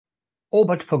All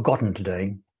but forgotten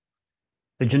today,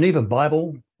 the Geneva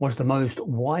Bible was the most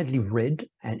widely read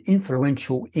and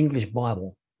influential English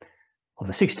Bible of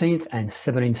the 16th and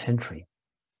 17th century.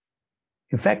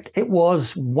 In fact, it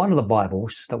was one of the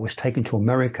Bibles that was taken to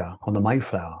America on the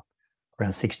Mayflower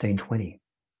around 1620.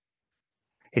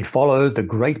 It followed the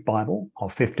Great Bible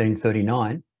of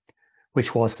 1539,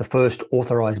 which was the first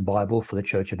authorized Bible for the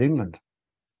Church of England.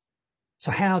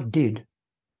 So how did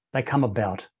they come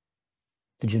about,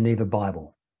 the Geneva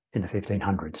Bible, in the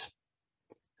 1500s?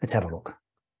 Let's have a look.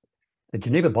 The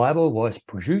Geneva Bible was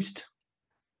produced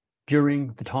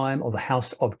during the time of the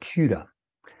House of Tudor,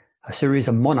 a series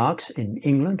of monarchs in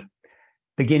England,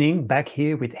 beginning back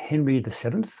here with Henry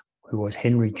VII, who was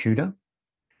Henry Tudor,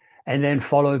 and then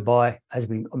followed by, as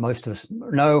most of us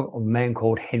know, a man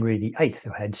called Henry VIII,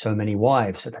 who had so many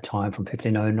wives at the time from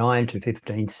 1509 to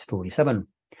 1547.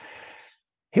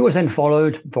 He was then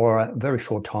followed for a very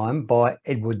short time by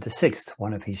Edward VI,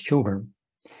 one of his children,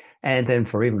 and then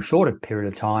for an even shorter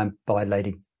period of time by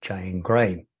Lady Jane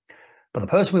Grey. But the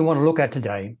person we want to look at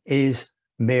today is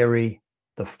Mary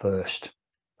I, from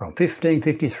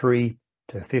 1553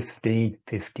 to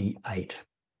 1558.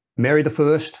 Mary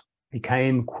I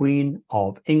became Queen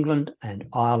of England and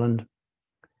Ireland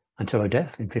until her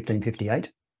death in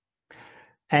 1558.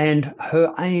 And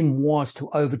her aim was to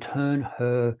overturn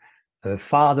her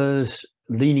father's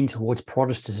leaning towards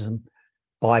Protestantism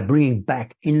by bringing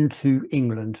back into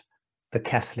England the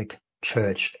Catholic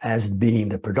Church as being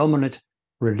the predominant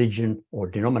religion or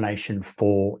denomination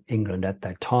for England at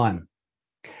that time.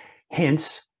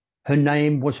 Hence, her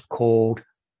name was called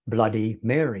Bloody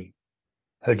Mary.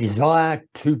 Her desire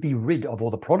to be rid of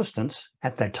all the Protestants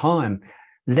at that time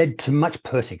led to much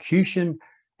persecution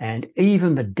and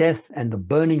even the death and the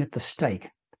burning at the stake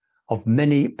of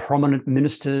many prominent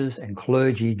ministers and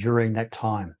clergy during that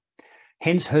time.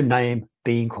 Hence her name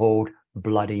being called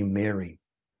Bloody Mary.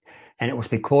 And it was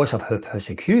because of her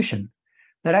persecution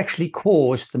that actually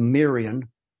caused the Marian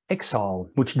exile,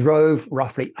 which drove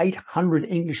roughly 800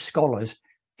 English scholars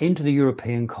into the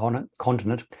European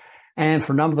continent, and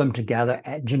for a number of them to gather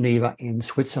at Geneva in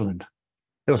Switzerland.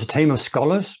 There was a team of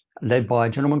scholars led by a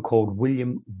gentleman called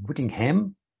William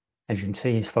Whittingham, as you can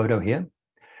see his photo here,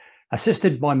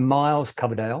 assisted by Miles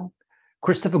Coverdale,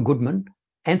 Christopher Goodman,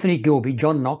 Anthony Gilby,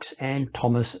 John Knox, and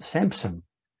Thomas Sampson.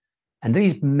 And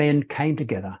these men came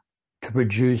together to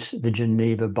produce the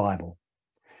Geneva Bible.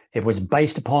 It was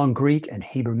based upon Greek and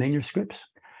Hebrew manuscripts,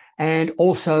 and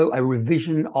also a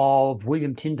revision of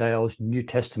William Tyndale's New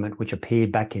Testament, which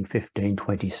appeared back in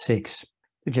 1526.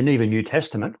 The Geneva New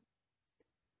Testament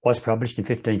was published in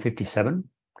 1557,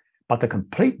 but the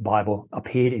complete Bible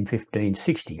appeared in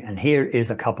 1560. And here is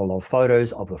a couple of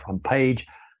photos of the front page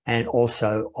and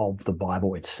also of the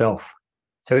Bible itself.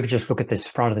 So if you just look at this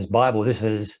front of this Bible, this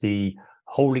is the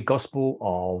Holy Gospel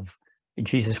of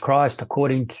Jesus Christ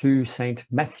according to St.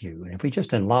 Matthew. And if we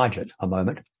just enlarge it a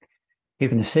moment, you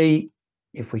can see,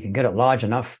 if we can get it large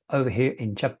enough, over here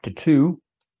in chapter 2,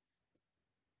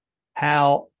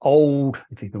 how old,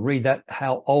 if you can read that,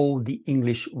 how old the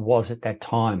English was at that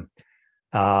time.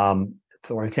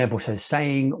 For example, it says,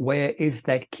 saying, "Where is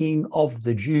that King of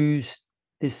the Jews?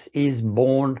 This is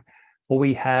born, for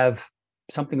we have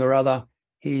something or other.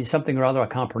 He's something or other, I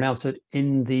can't pronounce it,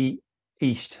 in the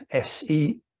east,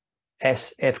 SESFT,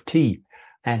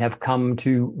 and have come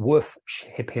to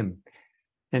worship him."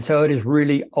 And so it is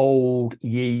really old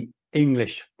ye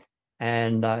English.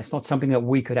 And it's not something that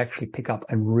we could actually pick up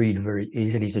and read very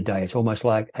easily today. It's almost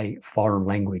like a foreign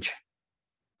language.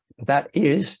 But that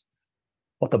is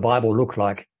what the Bible looked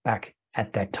like back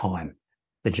at that time,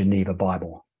 the Geneva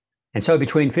Bible. And so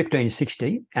between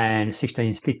 1560 and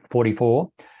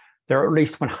 1644, there are at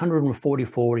least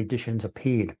 144 editions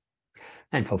appeared.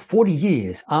 And for 40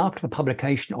 years after the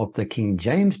publication of the King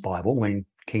James Bible, when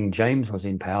King James was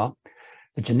in power,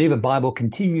 the Geneva Bible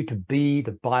continued to be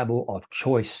the Bible of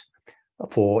choice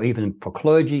even for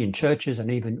clergy in churches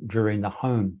and even during the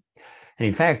home. And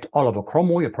in fact, Oliver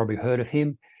Cromwell, you've probably heard of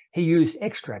him, he used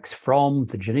extracts from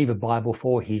the Geneva Bible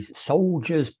for his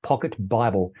Soldier's Pocket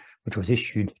Bible, which was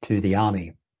issued to the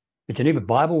army. The Geneva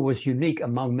Bible was unique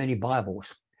among many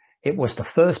Bibles. It was the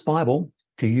first Bible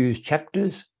to use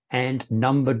chapters and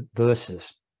numbered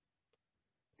verses,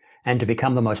 and to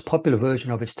become the most popular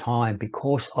version of its time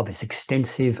because of its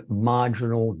extensive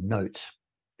marginal notes.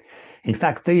 In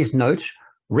fact, these notes,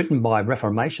 written by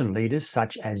Reformation leaders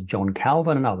such as John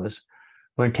Calvin and others,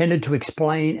 were intended to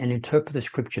explain and interpret the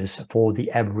scriptures for the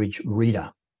average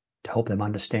reader, to help them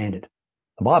understand it.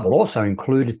 The Bible also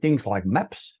included things like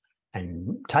maps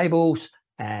and tables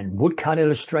and woodcut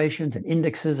illustrations and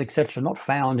indexes, etc., not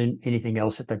found in anything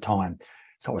else at the time.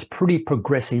 So it was pretty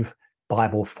progressive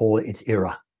Bible for its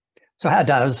era. So how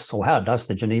does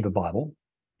the Geneva Bible,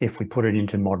 if we put it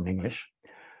into modern English,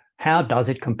 how does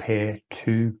it compare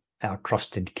to our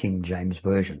trusted King James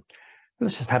Version?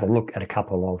 Let's just have a look at a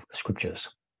couple of scriptures.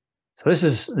 So this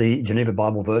is the Geneva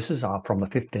Bible verses are from the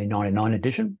 1599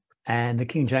 edition, and the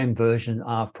King James Version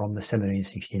are from the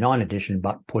 1769 edition,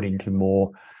 but put into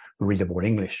more readable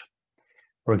English.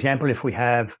 For example, if we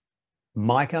have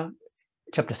Micah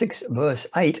chapter 6, verse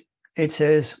 8, it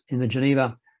says in the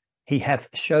Geneva, "He hath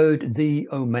showed thee,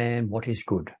 O man, what is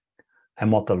good,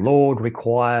 and what the Lord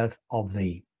requireth of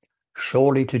thee,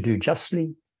 surely to do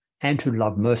justly, and to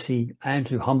love mercy, and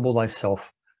to humble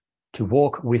thyself, to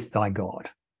walk with thy God."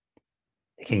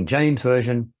 The King James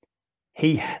Version,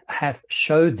 "He hath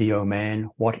showed thee, O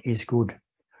man, what is good.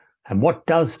 And what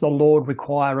does the Lord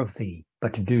require of thee,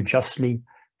 but to do justly,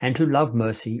 and to love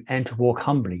mercy, and to walk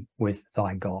humbly with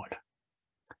thy God?"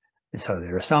 And so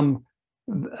there are some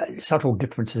subtle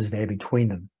differences there between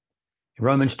them. In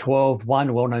Romans 12:1,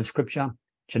 a well-known scripture,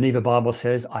 Geneva Bible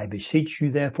says, "I beseech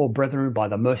you therefore, brethren, by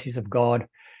the mercies of God,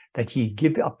 that ye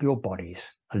give up your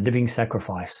bodies, a living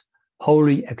sacrifice,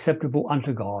 holy, acceptable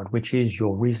unto God, which is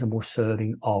your reasonable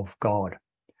serving of God."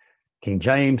 King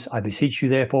James, "I beseech you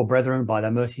therefore, brethren, by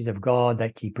the mercies of God,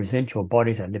 that ye present your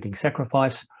bodies a living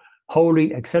sacrifice,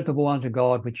 holy, acceptable unto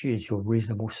God, which is your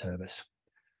reasonable service."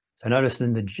 So notice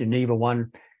in the Geneva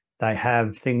one, they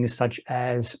have things such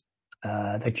as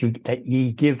that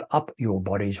ye give up your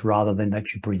bodies rather than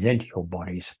that you present your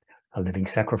bodies a living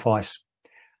sacrifice,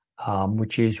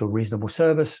 which is your reasonable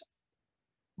service,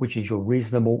 which is your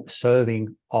reasonable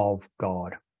serving of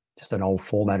God. Just an old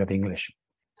format of English.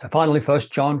 So finally,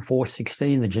 1 John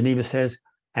 4:16, the Geneva says,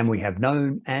 "And we have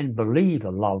known and believed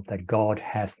the love that God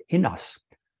hath in us.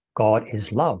 God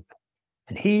is love,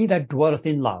 and he that dwelleth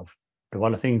in love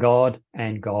dwelleth in God,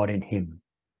 and God in him."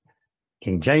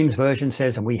 King James Version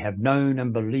says, "And we have known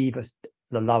and believed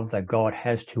the love that God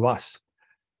has to us.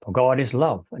 For God is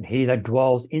love, and he that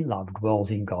dwells in love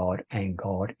dwells in God, and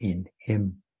God in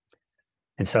him."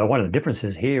 And so one of the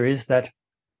differences here is that,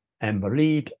 "and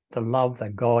believed the love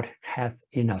that God hath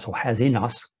in us," or has in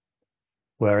us,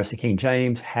 whereas the King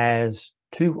James has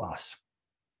to us.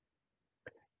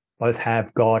 Both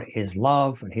have "God is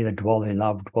love, and he that dwells in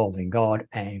love dwells in God,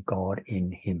 and God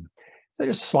in him." So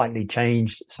just slightly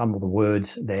changed some of the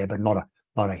words there, but not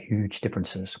a huge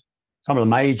differences. Some of the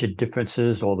major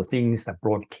differences, or the things that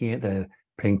brought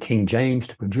King James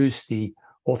to produce the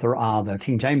author are the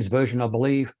King James Version, I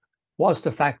believe, was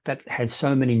the fact that it had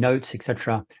so many notes,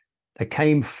 etc., that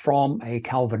came from a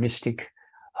Calvinistic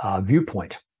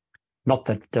viewpoint. Not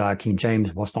that King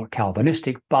James was not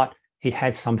Calvinistic, but it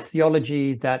had some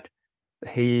theology that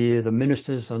the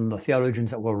ministers and the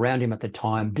theologians that were around him at the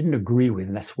time didn't agree with,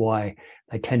 and that's why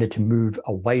they tended to move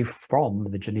away from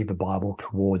the Geneva Bible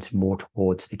more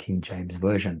towards the King James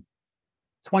Version.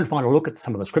 So one final look at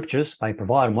some of the scriptures. They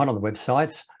provide on one of the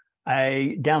websites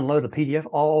download a PDF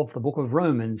of the book of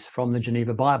Romans from the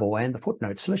Geneva Bible and the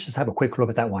footnotes. So let's just have a quick look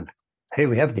at that one. Here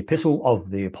we have the epistle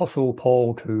of the Apostle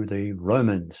Paul to the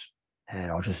Romans.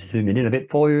 And I'll just zoom in a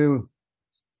bit for you.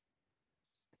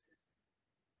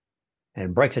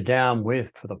 And breaks it down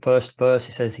with, for the first verse,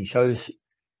 he says he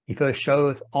first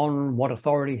showeth on what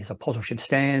authority his apostleship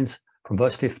stands. From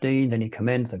verse 15, then he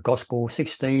commends the gospel.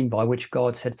 16, by which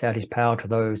God sets out his power to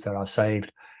those that are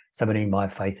saved. 17, by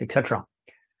faith, etc.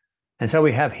 And so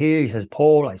we have here, he says,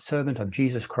 Paul, a servant of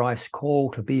Jesus Christ,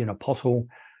 called to be an apostle,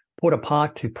 put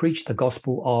apart to preach the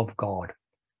gospel of God,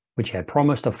 which he had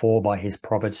promised afore by his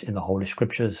prophets in the Holy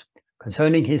Scriptures,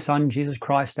 concerning his Son, Jesus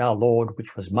Christ our Lord,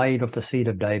 which was made of the seed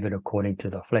of David according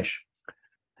to the flesh.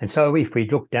 And so if we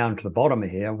look down to the bottom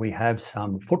here, we have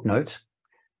some footnotes,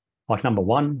 like number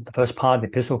 1, the first part of the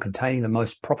epistle containing the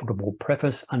most profitable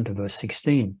preface unto verse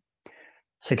 16.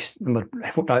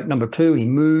 Footnote number 2, he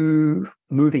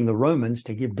moving the Romans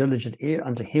to give diligent ear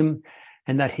unto him,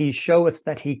 and that he showeth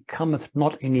that he cometh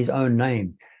not in his own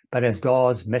name, but as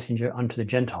God's messenger unto the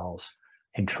Gentiles,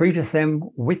 and treateth them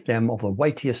with them of the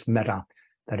weightiest matter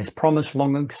that is promised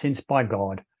long since by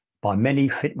God, by many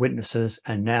fit witnesses,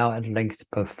 and now at length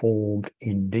performed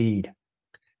indeed.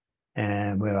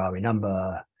 And where are we?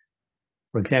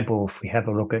 For example, if we have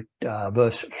a look at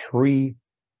verse 3,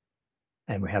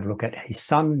 and we have a look at his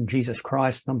Son, Jesus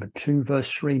Christ, number 2,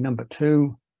 verse 3, number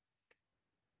 2.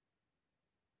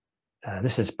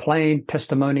 This is plain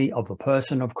testimony of the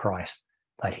person of Christ,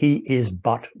 that he is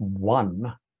but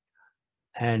one,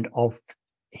 and of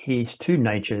his two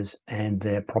natures and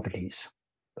their properties.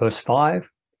 Verse 5,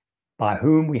 by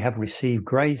whom we have received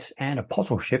grace and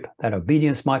apostleship, that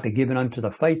obedience might be given unto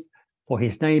the faith for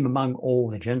his name among all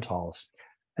the Gentiles,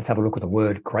 Let's have a look at the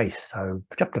word grace. So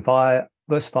chapter 5,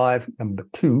 verse 5, number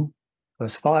 2.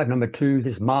 Verse 5, number 2,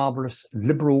 this marvelous,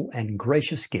 liberal, and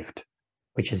gracious gift,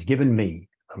 which has given me,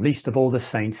 the least of all the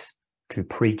saints, to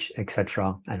preach,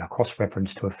 etc. And a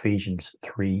cross-reference to Ephesians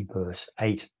 3, verse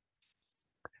 8.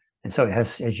 And so it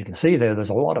has, as you can see there's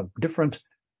a lot of different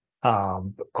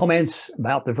comments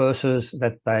about the verses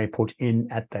that they put in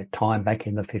at that time back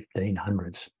in the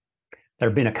 1500s. There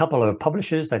have been a couple of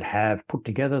publishers that have put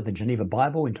together the Geneva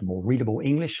Bible into more readable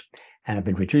English and have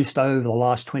been reduced over the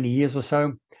last 20 years or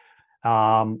so.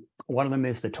 One of them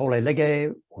is the Tolle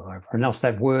Lege, or I pronounced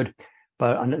that word,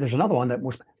 but there's another one that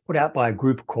was put out by a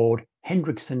group called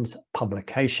Hendrickson's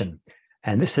Publication.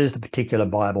 And this is the particular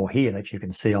Bible here that you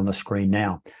can see on the screen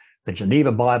now. The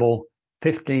Geneva Bible,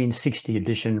 1560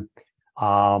 edition.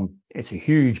 It's a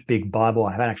huge, big Bible.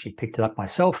 I haven't actually picked it up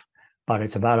myself, but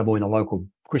it's available in a local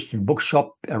Christian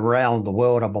bookshop around the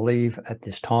world, I believe, at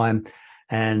this time.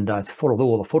 And it's full of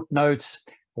all the footnotes,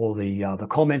 all the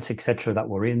comments, etc., that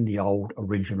were in the old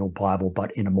original Bible,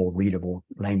 but in a more readable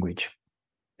language.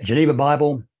 The Geneva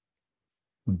Bible,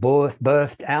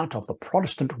 birthed out of the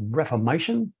Protestant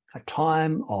Reformation, a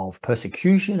time of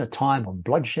persecution, a time of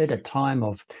bloodshed, a time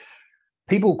of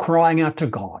people crying out to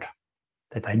God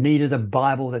that they needed a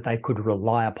Bible that they could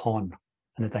rely upon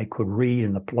and that they could read,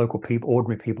 and the local people,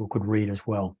 ordinary people, could read as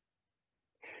well.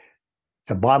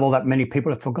 It's a Bible that many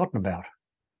people have forgotten about.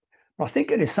 But I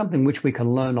think it is something which we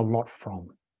can learn a lot from.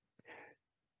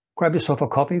 Grab yourself a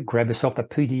copy, grab yourself the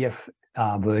PDF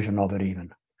version of it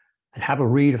even, and have a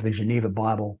read of the Geneva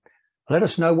Bible. Let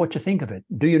us know what you think of it.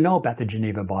 Do you know about the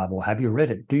Geneva Bible? Have you read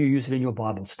it? Do you use it in your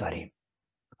Bible study?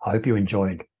 I hope you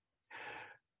enjoyed.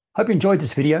 Hope you enjoyed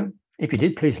this video. If you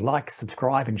did, please like,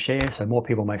 subscribe, and share so more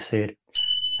people may see it.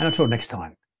 And until next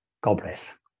time, God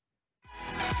bless.